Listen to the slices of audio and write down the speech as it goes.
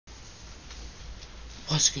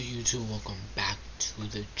What's good, YouTube? Welcome back to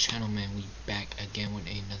the channel, man. We back again with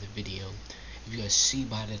another video. If you guys see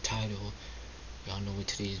by the title, y'all know what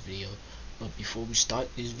today's video. But before we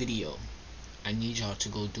start this video, I need y'all to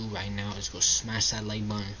go do right now is go smash that like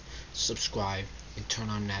button, subscribe, and turn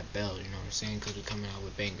on that bell. You know what I'm saying? Because we're coming out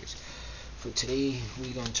with bangers. For today,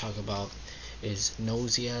 we're gonna talk about is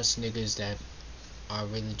nosy ass niggas that are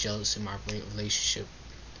really jealous in my relationship.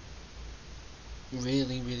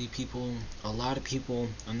 Really people, a lot of people,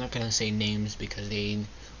 I'm not gonna say names because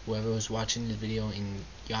whoever was watching this video, and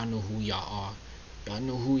y'all know who y'all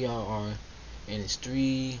are, and it's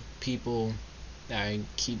 3 people that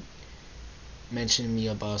keep mentioning me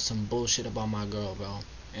about some bullshit about my girl, bro,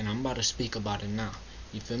 and I'm about to speak about it now.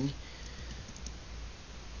 You feel me?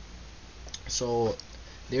 So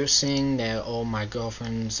they're saying that, oh, my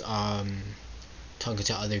girlfriend's talking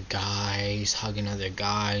to other guys, hugging other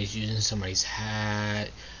guys, using somebody's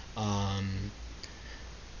hat,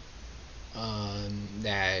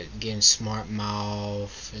 that getting smart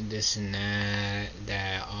mouth and this and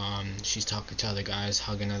that she's talking to other guys,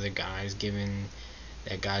 hugging other guys,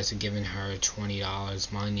 that guys are giving her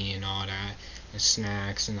 $20 money and all that, and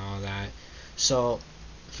snacks and all that. So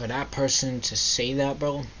for that person to say that,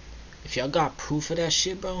 bro, if y'all got proof of that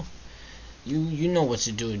shit, bro, you know what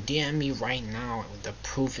to do. DM me right now with the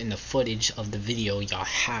proof and the footage of the video y'all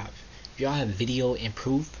have. If y'all have video and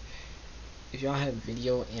proof,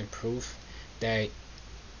 that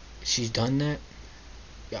she's done that,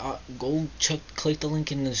 y'all go click the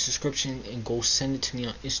link in the description and go send it to me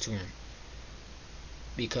on Instagram.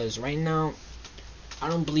 Because right now,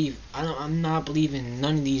 I'm not believing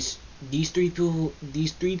none of these 3 people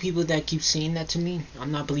that keep saying that to me. I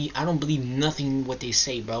don't believe nothing what they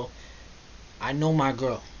say, bro. I know my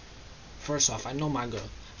girl. First off, I know my girl.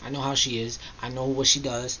 I know how she is. I know what she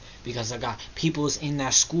does because I got people's in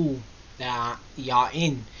that school that y'all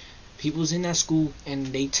in. People's in that school and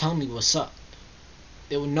they tell me what's up.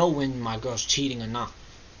 They will know when my girl's cheating or not.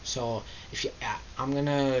 So I'm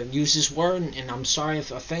gonna use this word, and I'm sorry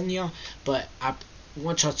if I offend y'all, but I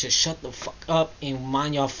want y'all to shut the fuck up and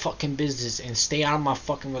mind y'all fucking business and stay out of my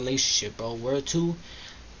fucking relationship, bro. Word 2.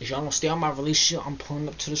 If y'all don't stay on my relationship, I'm pulling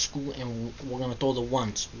up to the school and we're gonna throw the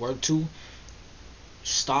ones. Word 2.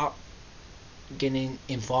 Stop getting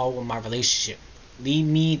involved with my relationship. Leave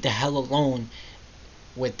me the hell alone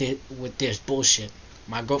with this bullshit.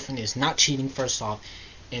 My girlfriend is not cheating, first off,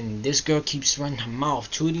 and this girl keeps running her mouth.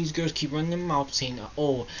 2 of these girls keep running their mouth saying,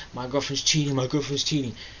 "Oh, my girlfriend's cheating,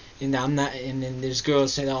 and I'm not." And then this girl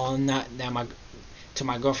said, "Oh, I'm not that to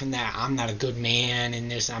my girlfriend that I'm not a good man, and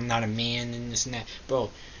this, I'm not a man, and this and that." Bro,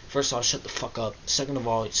 first of all, shut the fuck up. Second of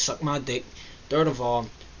all, suck my dick. Third of all,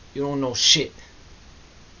 you don't know shit.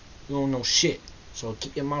 So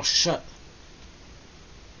keep your mouth shut.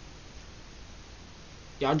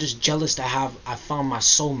 Y'all just jealous that I found my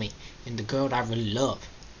soulmate and the girl that I really love.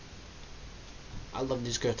 I love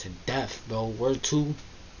this girl to death, bro. Word 2.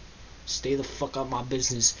 Stay the fuck out my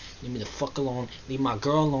business. Leave me the fuck alone. Leave my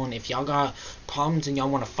girl alone. If y'all got problems and y'all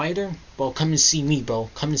want to fight her, bro, come and see me, bro.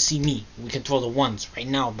 Come and see me. We can throw the ones right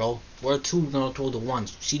now, bro. Word 2, we're gonna throw the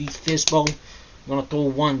ones. See these fists, bro? We're gonna throw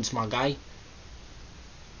ones, my guy.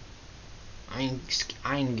 I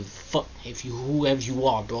ain't give a fuck if whoever you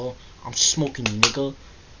are, bro. I'm smoking you, nigga.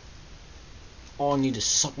 All I need to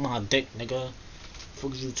suck my dick, nigga. What the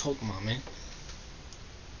fuck is you talking about, man?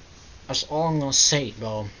 That's all I'm gonna say,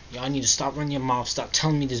 bro. Y'all need to stop running your mouth. Stop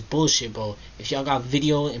telling me this bullshit, bro. If y'all got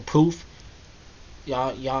video and proof, if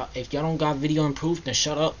y'all don't got video and proof, then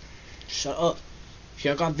shut up. Shut up. If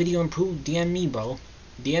y'all got video and proof, DM me, bro.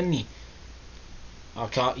 DM me.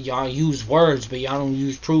 Okay, y'all use words, but y'all don't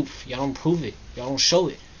use proof. Y'all don't prove it. Y'all don't show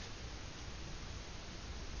it.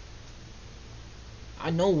 I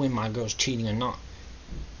know when my girl's cheating or not.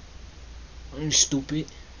 I ain't stupid.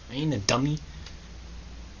 I ain't a dummy.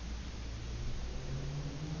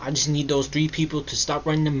 I just need those 3 people to stop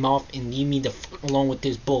running their mouth and leave me the fuck alone with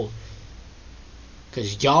this bull.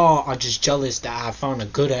 Cause y'all are just jealous that I found a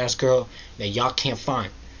good ass girl that y'all can't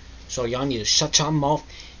find. So y'all need to shut y'all mouth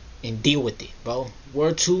and deal with it, bro.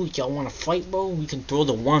 Word 2, y'all wanna fight, bro? We can throw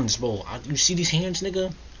the ones, bro. You see these hands,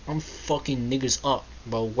 nigga? I'm fucking niggas up,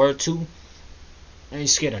 bro. Word 2. I ain't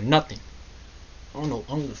scared of nothing. I don't know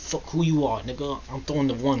the fuck who you are, nigga. I'm throwing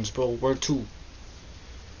the ones, bro. Word 2.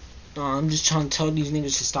 Nah, I'm just trying to tell these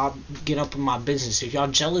niggas to stop getting up in my business. If y'all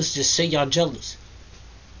jealous, just say y'all jealous.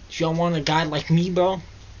 If y'all want a guy like me, bro,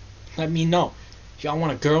 let me know. If y'all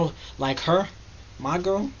want a girl like her, my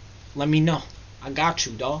girl, let me know. I got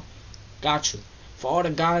you, dawg. Got you. For all the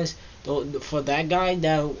guys, for that guy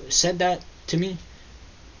that said that to me,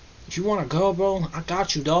 if you want a girl, bro, I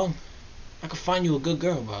got you, dog. I could find you a good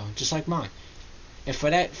girl, bro, just like mine. And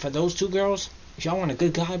for those two girls, if y'all want a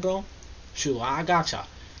good guy, bro, shoot, I got y'all.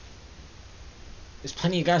 There's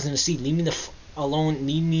plenty of guys in the sea. Leave me alone.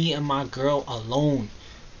 Leave me and my girl alone.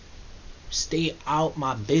 Stay out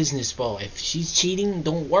my business, bro. If she's cheating,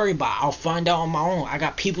 don't worry about it. I'll find out on my own. I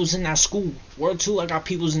got peoples in that school. Word two, I got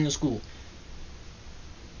peoples in the school.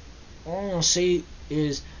 All I'm gonna say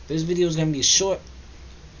is this video is gonna be short,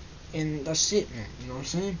 and that's it, man. You know what I'm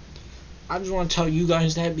saying? I just want to tell you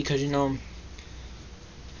guys that because, you know,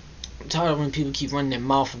 I'm tired of when people keep running their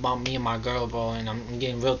mouth about me and my girl, bro, and I'm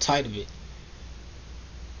getting real tired of it.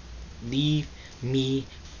 Leave me,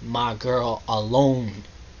 my girl, alone.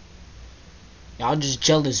 Y'all just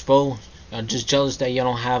jealous, bro. Y'all just jealous that y'all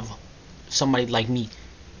don't have somebody like me.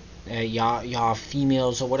 Y'all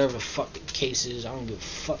females or whatever the fuck the case is. I don't give a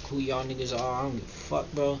fuck who y'all niggas are. I don't give a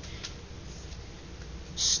fuck, bro.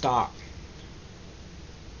 Stop.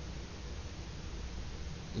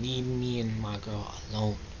 Leave me and my girl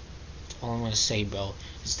alone. That's all I'm gonna say, bro.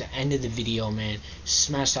 It's the end of the video, man.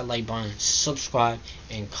 Smash that like button, subscribe,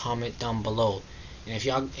 and comment down below. And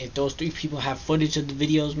if those three people have footage of the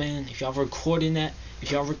videos, man, if y'all recorded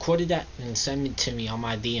that, then send it to me on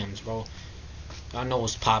my DMs, bro. Y'all know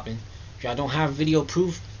what's popping. If y'all don't have video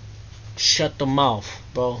proof, shut the mouth,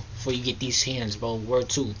 bro, before you get these hands, bro. Word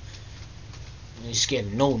two. You ain't scared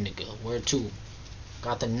of no nigga. Word two.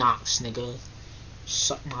 Got the knocks, nigga.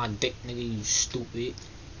 Suck my dick, nigga, you stupid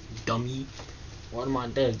dummy. What am I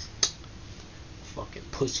dead? Fucking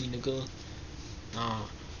pussy, nigga. Nah,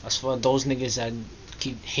 that's for those niggas that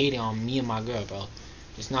keep hating on me and my girl, bro.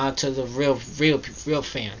 It's not to the real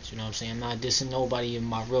fans. You know what I'm saying? I'm not dissing nobody in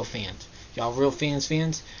my real fans. Y'all real fans,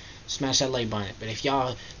 smash that like button. But if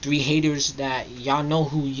y'all three haters, that y'all know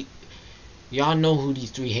who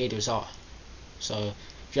these three haters are. So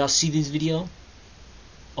if y'all see this video,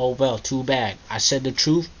 oh well, too bad. I said the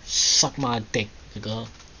truth. Suck my dick, nigga.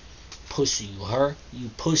 Pussy, you heard? You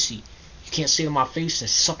pussy. You can't say to my face and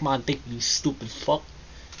suck my dick, you stupid fuck.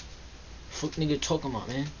 Fuck nigga talking about,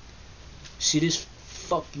 man. See this?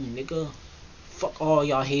 Fuck you, nigga. Fuck all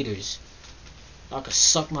y'all haters. Y'all can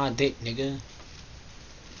suck my dick, nigga.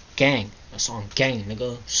 Gang. That's on gang,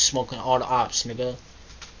 nigga. Smoking all the ops, nigga.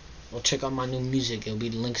 Go check out my new music. It'll be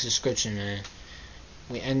the link in the description, man.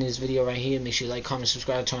 We end this video right here. Make sure you like, comment,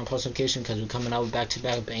 subscribe, turn on post notifications because we're coming out with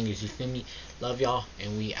back-to-back bangers. You feel me? Love y'all,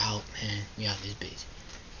 and we out, man. We out this bitch.